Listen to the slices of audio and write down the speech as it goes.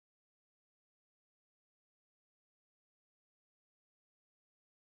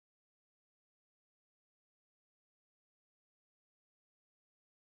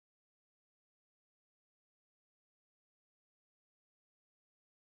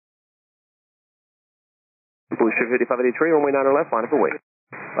Blue Street 5583, runway 9 or left, line up and wait.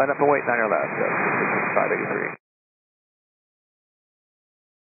 Line up and wait, 9 or left, 583.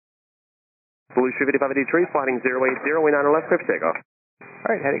 Blue Street 5583, sliding 080, runway 9 or left, clear for takeoff.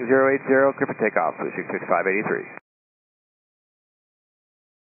 Alright, heading 080, clear for takeoff, Blue Street 5583.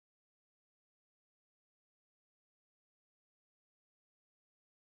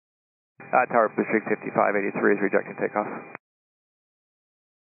 Tower Blue Street 5583 is rejecting takeoff.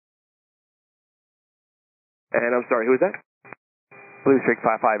 And I'm sorry, who is that? Blue Streak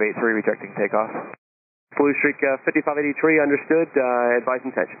 5583 rejecting takeoff. Blue Streak 5583, understood, advise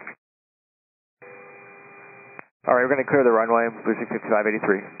intention. Alright, we're going to clear the runway, Blue Streak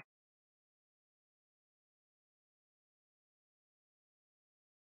 5583.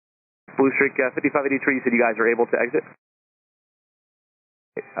 Blue Streak 5583, you said you guys are able to exit?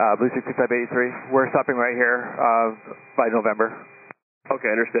 Blue Streak 5583, we're stopping right here by November. Okay,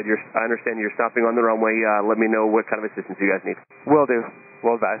 understood. I understand you're stopping on the runway. Let me know what kind of assistance you guys need. Will do.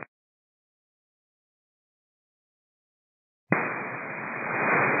 Will advise.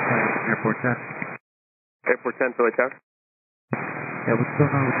 Airport 10. Airport 10, Philly Tower. Yeah, what's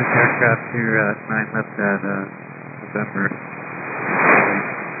going on with this aircraft here at 9 left at November?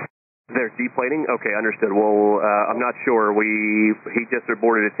 They're deplaning? Okay, understood. Well, I'm not sure. He just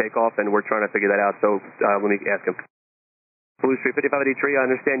reported a takeoff, and we're trying to figure that out, so let me ask him. Blue Street 5583, I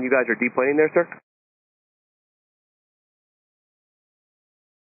understand you guys are deplaning there, sir?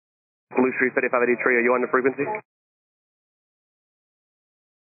 Blue Street 5583, are you on the frequency?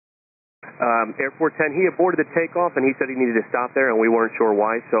 Airport 10, he aborted the takeoff, and he said he needed to stop there, and we weren't sure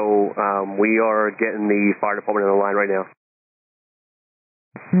why, so we are getting the fire department on the line right now.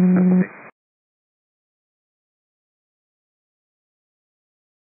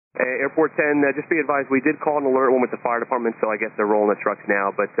 Airport 10, just be advised, we did call an alert one with the fire department, so I guess they're rolling the trucks now,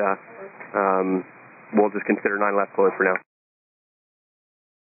 but we'll just consider 9 left closed for now.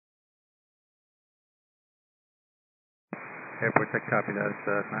 Airport 10, copy that.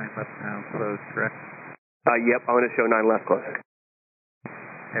 9 left now closed, correct? Yep, I'm going to show 9 left closed.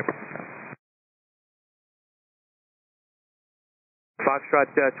 Airport 10, copy. Foxtrot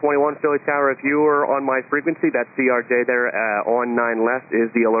 21, Philly Tower, if you are on my frequency, that CRJ there on 9 left is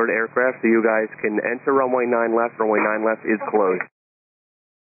the alert aircraft, so you guys can enter runway 9 left. Runway 9 left is closed.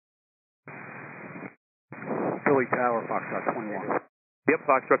 Philly Tower, Foxtrot 21. Yep,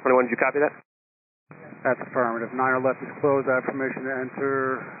 Foxtrot 21, did you copy that? That's affirmative. 9 or left is closed. I have permission to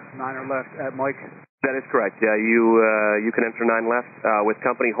enter 9 or left at Mike. That is correct. You can enter 9 left with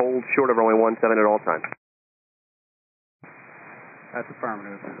company hold short of runway 17 at all times. That's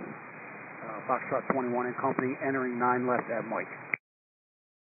affirmative. Foxtrot 21 and company entering 9 left at Mike.